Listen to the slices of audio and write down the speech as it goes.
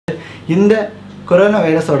இந்த corona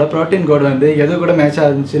வைரஸோட protein code வந்து எது கூட மேட்ச்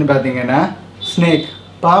ஆகுதுன்னு பார்த்தீங்கன்னா ஸ்னேக்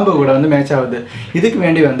பாம்பு கூட வந்து மேட்ச் ஆகுது. இதுக்கு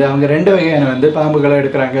வேண்டி வந்து அவங்க 2 வகையான வந்து பாம்புகளை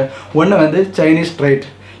எடுக்கிறாங்க. ஒன்று வந்து சைனீஸ் ட்ரைட்,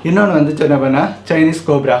 இன்னொன்று வந்து சொன்ன சைனீஸ்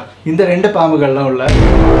கோப்ரா. இந்த 2 பாம்புகள்லாம் உள்ள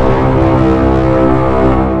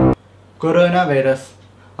கொரோனா வைரஸ்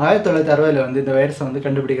 1960 வந்து இந்த வைரஸை வந்து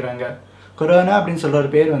கண்டுபிடிக்கிறாங்க. கொரோனா அப்படின்னு சொல்கிற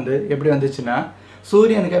ஒரு பேர் வந்து எப்படி வந்துச்சுன்னா,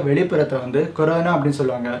 சூரியனுக்கு வெளிப்புறத்தை வந்து கொரோனா அப்படின்னு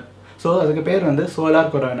சொல்லுவாங்க. ஸோ அதுக்கு பேர் வந்து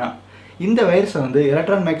சோலார் கொரோனா. இந்த வைரஸை வந்து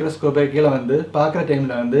எலக்ட்ரான் மைக்ரோஸ்கோப்பை கீழே வந்து பார்க்குற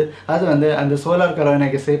டைமில் வந்து அது வந்து அந்த சோலார்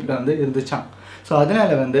கொரோனாக்கு ஷேப்பில் வந்து இருந்துச்சான். ஸோ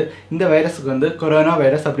அதனால் வந்து இந்த வைரஸுக்கு வந்து கொரோனா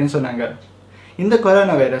வைரஸ் அப்படின்னு சொன்னாங்க. இந்த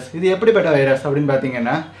கொரோனா வைரஸ் இது எப்படிப்பட்ட வைரஸ் அப்படின்னு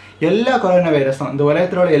பார்த்தீங்கன்னா, எல்லா கொரோனா வைரஸும் இந்த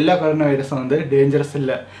உலகத்தில் உள்ள எல்லா கொரோனா வைரஸும் வந்து டேஞ்சரஸ்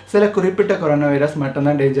இல்லை. சில குறிப்பிட்ட கொரோனா வைரஸ்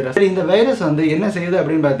மட்டும்தான் டேஞ்சரஸ். இந்த வைரஸ் வந்து என்ன செய்யுது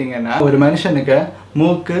அப்படின்னு பார்த்தீங்கன்னா, ஒரு மனுஷனுக்கு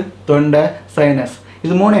மூக்கு, தொண்டை, சைனஸ்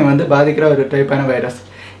இது 3ஐயும் வந்து பாதிக்கிற ஒரு டைப்பான வைரஸ்.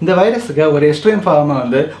 இந்த வைரஸுக்கு ஒரு எக்ஸ்ட்ரீம் ஃபார்மை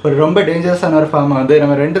வந்து ஒரு ரொம்ப டேஞ்சரஸான ஒரு ஃபார்மை வந்து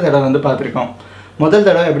நம்ம 2 தடவை வந்து பார்த்துருக்கோம். முதல்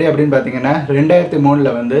தடவை எப்படி அப்படின்னு பார்த்தீங்கன்னா,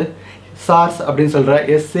 2003 வந்து சார்ஸ் அப்படின்னு சொல்கிற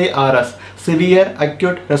SARS severe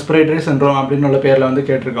acute respiratory syndrome அப்படின்னு உள்ள பேரில் வந்து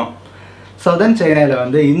கேட்டிருக்கோம். சதர்ன் சைனாவில்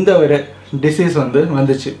வந்து இந்த ஒரு டிசீஸ் வந்து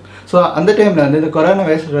வந்துச்சு. ஸோ அந்த டைமில் வந்து இந்த கொரோனா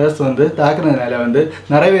வைரஸ் வந்து தாக்குனதுனால வந்து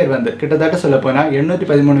நிறைய பேர் வந்து கிட்டத்தட்ட சொல்ல போனால்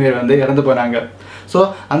 813 பேர் வந்து இறந்து போனாங்க. ஸோ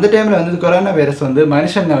அந்த டைமில் வந்து இந்த கொரோனா வைரஸ் வந்து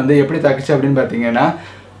மனுஷனை வந்து எப்படி தாக்குச்சு அப்படின்னு பார்த்தீங்கன்னா,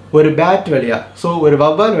 ஒரு பேட் வழியாக, ஸோ ஒரு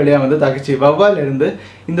வவ்வால் வழியாக வந்து தாக்குச்சு. வவ்வால் இருந்து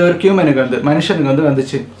இந்த ஒரு ஹியூமனுக்கு வந்து மனுஷனுக்கு வந்து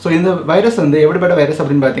வந்துச்சு. ஸோ இந்த வைரஸ் வந்து எப்படிப்பட்ட வைரஸ்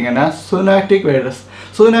அப்படின்னு பார்த்தீங்கன்னா, சூனாட்டிக் வைரஸ்.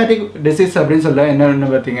 சூனாட்டிக் டிசீஸ் அப்படின்னு சொல்ல என்னென்னு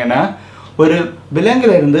பார்த்தீங்கன்னா, ஒரு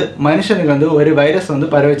விலங்குல இருந்து மனுஷனுக்கு வந்து ஒரு வைரஸ் வந்து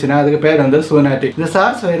பரவிச்சுன்னா அதுக்கு பேர் வந்து சூனாட்டிக். இந்த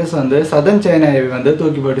சார்ஸ் வைரஸ் வந்து சதர்ன் சைனாவை வந்து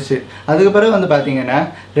தூக்கி போட்டுச்சு. அதுக்கு பிறகு வந்து பார்த்தீங்கன்னா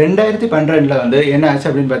 2012 வந்து என்ன ஆச்சு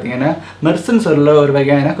அப்படின்னு பார்த்தீங்கன்னா, மெர்ஸ்ன்னு சொல்ல ஒரு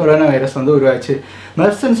வகையான கொரோனா வைரஸ் வந்து உருவாச்சு.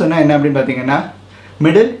 மெர்ஸ்ன்னு சொன்னால் என்ன அப்படின்னு பார்த்தீங்கன்னா,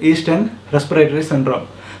 middle eastern respiratory syndrome.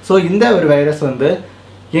 So இந்த ஒரு வைரஸ் வந்து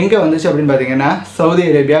எங்கே வந்துச்சு அப்படின்னு பார்த்தீங்கன்னா, சவுதி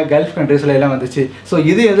அரேபியா, கல்ஃப் கண்ட்ரீஸில் எல்லாம் வந்துச்சு. ஸோ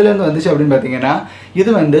இது எதுலேருந்து வந்துச்சு அப்படின்னு பார்த்தீங்கன்னா, இது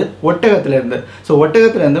வந்து ஒட்டகத்துலேருந்து. ஸோ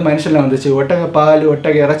ஒட்டகத்துலேருந்து மனுஷனில் வந்துச்சு. ஒட்டக பால்,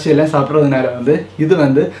 ஒட்டக இறைச்சி எல்லாம் சாப்பிட்றதுனால வந்து இது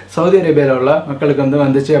வந்து சவுதி அரேபியாவில் உள்ள மக்களுக்கு வந்து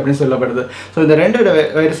வந்துச்சு அப்படின்னு சொல்லப்படுது. ஸோ இந்த 2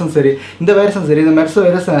 வைரஸும் சரி, இந்த வைரஸும் சரி, இந்த மெர்ஸ்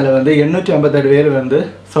வைரஸ்னால வந்து 857 பேர் வந்து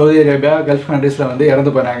சவுதி அரேபியா, கல்ஃப் கண்ட்ரீஸில் வந்து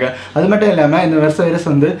இறந்து போனாங்க. அது மட்டும் இல்லாமல் இந்த மெர்ஸ் வைரஸ்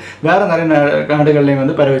வந்து வேறு நிறைய நாடுகள்லையும்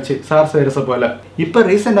வந்து பரவிச்சு, சார்ஸ் வைரஸை போல். இப்போ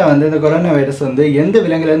ரீசெண்டாக வந்து இந்த கொரோனா வைரஸ் வந்து எந்த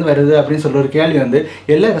விலங்குலேருந்து வருது அப்படின்னு சொல்கிற ஒரு கேள்வி வந்து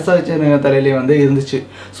எல்லா ரிசர்ச் தலையிலையும் வந்து இருந்துச்சு.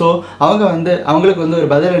 ஸோ அவங்க வந்து அவங்களுக்கு வந்து ஒரு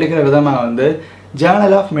பதில் அளிக்கிற விதமாக வந்து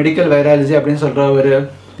ஜேர்னல் ஆஃப் மெடிக்கல் வைராலஜி அப்படின்னு சொல்கிற ஒரு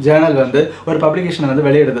ஜேர்னல் வந்து ஒரு பப்ளிகேஷனை வந்து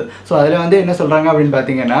வெளியிடுது. ஸோ அதில் வந்து என்ன சொல்கிறாங்க அப்படின்னு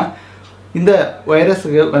பார்த்தீங்கன்னா, இந்த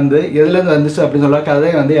வைரஸுக்கு வந்து எதுலேருந்து வந்துச்சு அப்படின்னு சொல்ல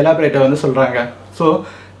கதையை வந்து எலாபரேட்டாக வந்து சொல்கிறாங்க. ஸோ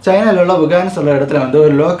சைனாவில் உள்ள உகான்னு சொல்கிற இடத்துல வந்து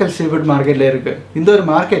ஒரு லோக்கல் சீஃபுட் மார்க்கெட்டில் இருக்குது. இந்த ஒரு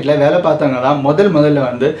மார்க்கெட்டில் வேலை பார்த்தவங்க தான் முதல்ல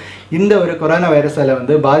வந்து இந்த ஒரு கொரோனா வைரஸால்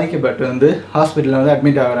வந்து பாதிக்கப்பட்டு வந்து ஹாஸ்பிட்டலில் வந்து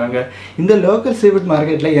அட்மிட் ஆகுறாங்க. இந்த லோக்கல் சீஃபுட்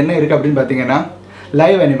மார்க்கெட்டில் என்ன இருக்குது அப்படின்னு பார்த்தீங்கன்னா,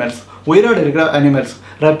 லைவ் அனிமல்ஸ், உயிரோடு இருக்கிற அனிமல்ஸ்,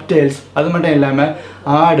 ரெப்டைல்ஸ், அது மட்டும் இல்லாமல்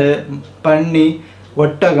ஆடு, பன்னி,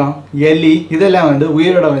 ஒட்டகம், எலி இதெல்லாம் வந்து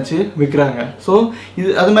உயிரோட வச்சு விற்கிறாங்க. ஸோ இது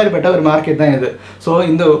அது மாதிரிப்பட்ட ஒரு மார்க்கெட் தான் இது. ஸோ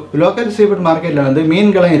இந்த லோக்கல் சீஃபுட் மார்க்கெட்டில் வந்து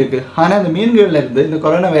மீன்களும் இருக்குது. ஆனால் அந்த மீன்களில் இருந்து இந்த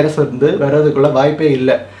கொரோனா வைரஸ் வந்து வர்றதுக்குள்ள வாய்ப்பே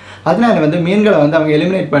இல்லை. அதனால வந்து மீன்களை வந்து அவங்க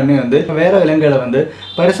எலிமினேட் பண்ணி வந்து வேறு விலங்குகளை வந்து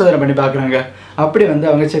பரிசோதனை பண்ணி பார்க்குறாங்க. அப்படி வந்து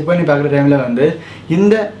அவங்க செக் பண்ணி பார்க்குற டைமில் வந்து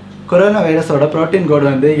இந்த கொரோனா வைரஸோட புரோட்டீன்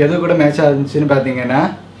கோட் வந்து எது கூட மேட்ச் ஆகுதுன்னு பார்த்தீங்கன்னா,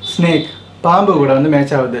 ஸ்னேக் பாம்பு கூட வந்து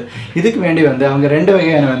மேட்ச் ஆகுது. இதுக்கு வேண்டி வந்து அவங்க 2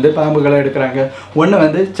 வகையான வந்து பாம்புகளை எடுக்கிறாங்க. ஒன்று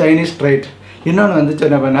வந்து சைனீஸ் ட்ரைட், இன்னொன்று வந்து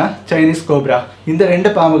சொன்ன சைனீஸ் கோப்ரா. இந்த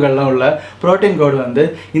 2 பாம்புகள்லாம் உள்ள புரோட்டீன் கோடு வந்து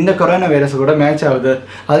இந்த கொரோனா வைரஸ் கூட மேட்ச் ஆகுது.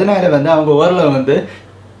 அதனால வந்து அவங்க ஓரளவு வந்து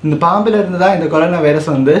இந்த பாம்புல இருந்து தான் இந்த கொரோனா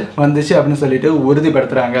வைரஸ் வந்து வந்துச்சு அப்படின்னு சொல்லிட்டு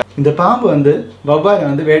உறுதிப்படுத்துகிறாங்க. இந்த பாம்பு வந்து வவ்வாலை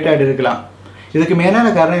வந்து வேட்டையாடி இருக்கலாம். இதுக்கு மெயினான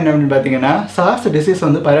காரணம் என்ன அப்படின்னு பார்த்தீங்கன்னா, சார்ஸ் டிசீஸ்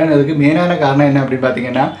வந்து பரவினதுக்கு மெயினான காரணம் என்ன அப்படின்னு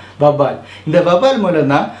பார்த்தீங்கன்னா, வவ்வால். இந்த வவ்வால்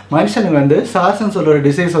மூலம் தான் மனுஷனுக்கு வந்து சார்ஸ்ன்னு சொல்கிற ஒரு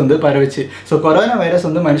டிசீஸ் வந்து பரவிச்சு. ஸோ கொரோனா வைரஸ்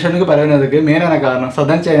வந்து மனுஷனுக்கு பரவினதுக்கு மெயினான காரணம்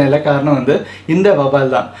சதர்ன் சைனாவில் காரணம் வந்து இந்த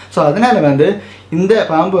வவ்வால் தான். ஸோ அதனால் வந்து இந்த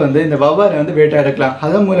பாம்பு வந்து இந்த வவ்வாலை வந்து வேட்டையாடிக்கலாம்.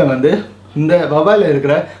 அதன் மூலம் வந்து இந்த வவ்வாலில்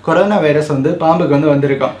இருக்கிற கொரோனா வைரஸ் வந்து பாம்புக்கு வந்து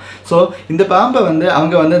வந்திருக்கும். ஸோ இந்த பாம்பை வந்து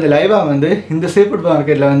அவங்க வந்து இந்த லைவாக வந்து இந்த சீஃபுட்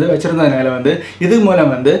மார்க்கெட்டில் வந்து வச்சுருந்ததுனால வந்து இது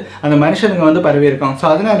மூலம் வந்து அந்த மனுஷனுக்கு வந்து பரவியிருக்கும். ஸோ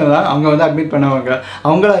அதனால தான் அவங்க வந்து அட்மிட் பண்ணவங்க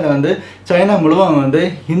அவங்களால வந்து சைனா முழுவதும் வந்து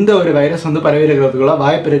இந்த ஒரு வைரஸ் வந்து பரவி இருக்கிறதுக்குள்ள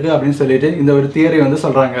வாய்ப்பு இருக்குது அப்படின்னு சொல்லிட்டு இந்த ஒரு தியரி வந்து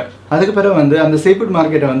சொல்கிறாங்க. அதுக்கு பிறகு வந்து அந்த சீஃபுட்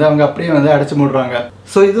மார்க்கெட்டை வந்து அவங்க அப்படியே வந்து அடைச்சி மூடுறாங்க.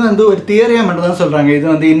 ஸோ இது வந்து ஒரு தியரியாக மட்டும் தான் சொல்கிறாங்க. இது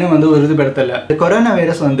வந்து இன்னும் வந்து உறுதிப்படுத்தலை. கொரோனா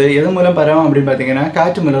வைரஸ் வந்து எது மூலம் பரவும் அப்படின்னு பார்த்தீங்கன்னா,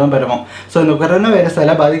 காற்று மூலம் தான் பரவும். ஸோ இந்த கொரோனா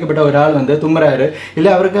வைரஸால் பாதிக்கப்பட்ட ஒரு ஆள் வந்து தும்புறாரு,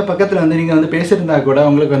 இல்லை அவருக்கு பக்கத்தில் வந்து நீங்கள் வந்து பேசியிருந்தா கூட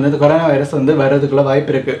உங்களுக்கு வந்து இந்த கொரோனா வைரஸ் வந்து வர்றதுக்குள்ள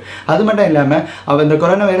வாய்ப்பு இருக்குது. அது மட்டும் இல்லாமல் இந்த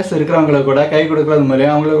கொரோனா வைரஸ் இருக்கிறவங்களுக்கு கூட கை கொடுக்கறது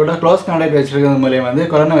மூலியம் அவங்கள கூட க்ளோஸ் கான்டாக்ட் வச்சிருக்கிறது மூலியம் வந்து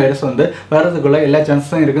கொரோனா வைரஸ் வந்து வர்றதுக்குள்ள எல்லா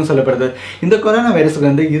சான்ஸும் இருக்குன்னு சொல்லப்படுது. இந்த கொரோனா வைரஸுக்கு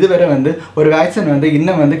வந்து இதுவரை வந்து ஒரு வேக்சின் வந்து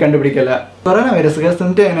இன்னும் வந்து கண்டுபிடிக்கல. கொரோனா வைரஸுக்கு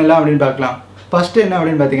சிம்டம் என்னெல்லாம் அப்படின்னு பார்க்கலாம். ஃபஸ்ட்டு என்ன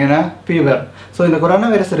அப்படின்னு பார்த்தீங்கன்னா ஃபீவர். ஸோ இந்த கொரோனா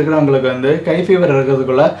வைரஸ் இருக்கிறவங்களுக்கு வந்து கை ஃபீவர்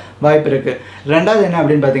இருக்கிறதுக்குள்ள வாய்ப்பு இருக்குது. ரெண்டாவது என்ன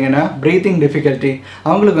அப்படின்னு பார்த்தீங்கன்னா ப்ரீத்திங் டிஃபிகல்ட்டி.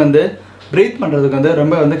 அவங்களுக்கு வந்து ப்ரீத் பண்ணுறதுக்கு வந்து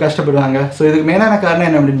ரொம்ப வந்து கஷ்டப்படுவாங்க. ஸோ இதுக்கு மெயினான காரணம்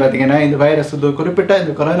என்ன அப்படின்னு பார்த்தீங்கன்னா இந்த வைரஸ் இது குறிப்பிட்ட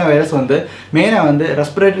இந்த கொரோனா வைரஸ் வந்து மெயினாக வந்து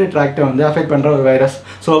ரெஸ்பிரேட்டரி ட்ராக்டை வந்து அஃபெக்ட் பண்ணுற ஒரு வைரஸ்.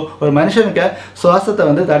 ஸோ ஒரு மனுஷனுக்கு சுவாசத்தை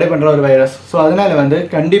வந்து தடை பண்ணுற ஒரு வைரஸ். ஸோ அதனால் வந்து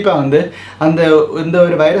கண்டிப்பாக வந்து இந்த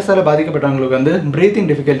ஒரு வைரஸால் பாதிக்கப்பட்டவங்களுக்கு வந்து ப்ரீத்திங்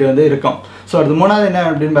டிஃபிகல்ட்டி வந்து இருக்கும். ஸோ அது மூணாவது என்ன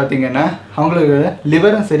அப்படின்னு பார்த்தீங்கன்னா அவங்களுக்கு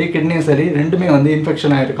லிவரும் சரி கிட்னியும் சரி ரெண்டுமே வந்து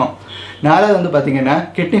இன்ஃபெக்ஷன் ஆகிருக்கும். நாலாவது வந்து பார்த்தீங்கன்னா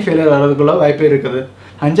கிட்னி ஃபெயிலியர் வர்றதுக்குள்ள வாய்ப்பு இருக்குது.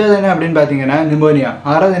 அஞ்சாவது என்ன அப்படின்னு பார்த்தீங்கன்னா நிமோனியா.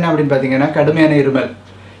 ஆறாவது என்ன அப்படின்னு பார்த்தீங்கன்னா கடுமையான இருமல்.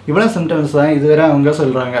 இவ்வளோ சிம்டம்ஸ் தான் இதுவரை அவங்க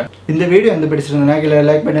சொல்கிறாங்க. இந்த வீடியோ வந்து பிடிச்சிருந்ததுன்னா கீழே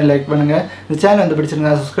லைக் பண்ணுங்கள். இந்த சேனல் வந்து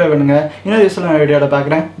பிடிச்சிருந்தா சப்ஸ்கிரைப் பண்ணுங்கள். இன்னொரு யூஸ்ஃபுல்லான வீடியோட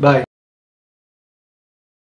பார்க்குறேன். பாய்.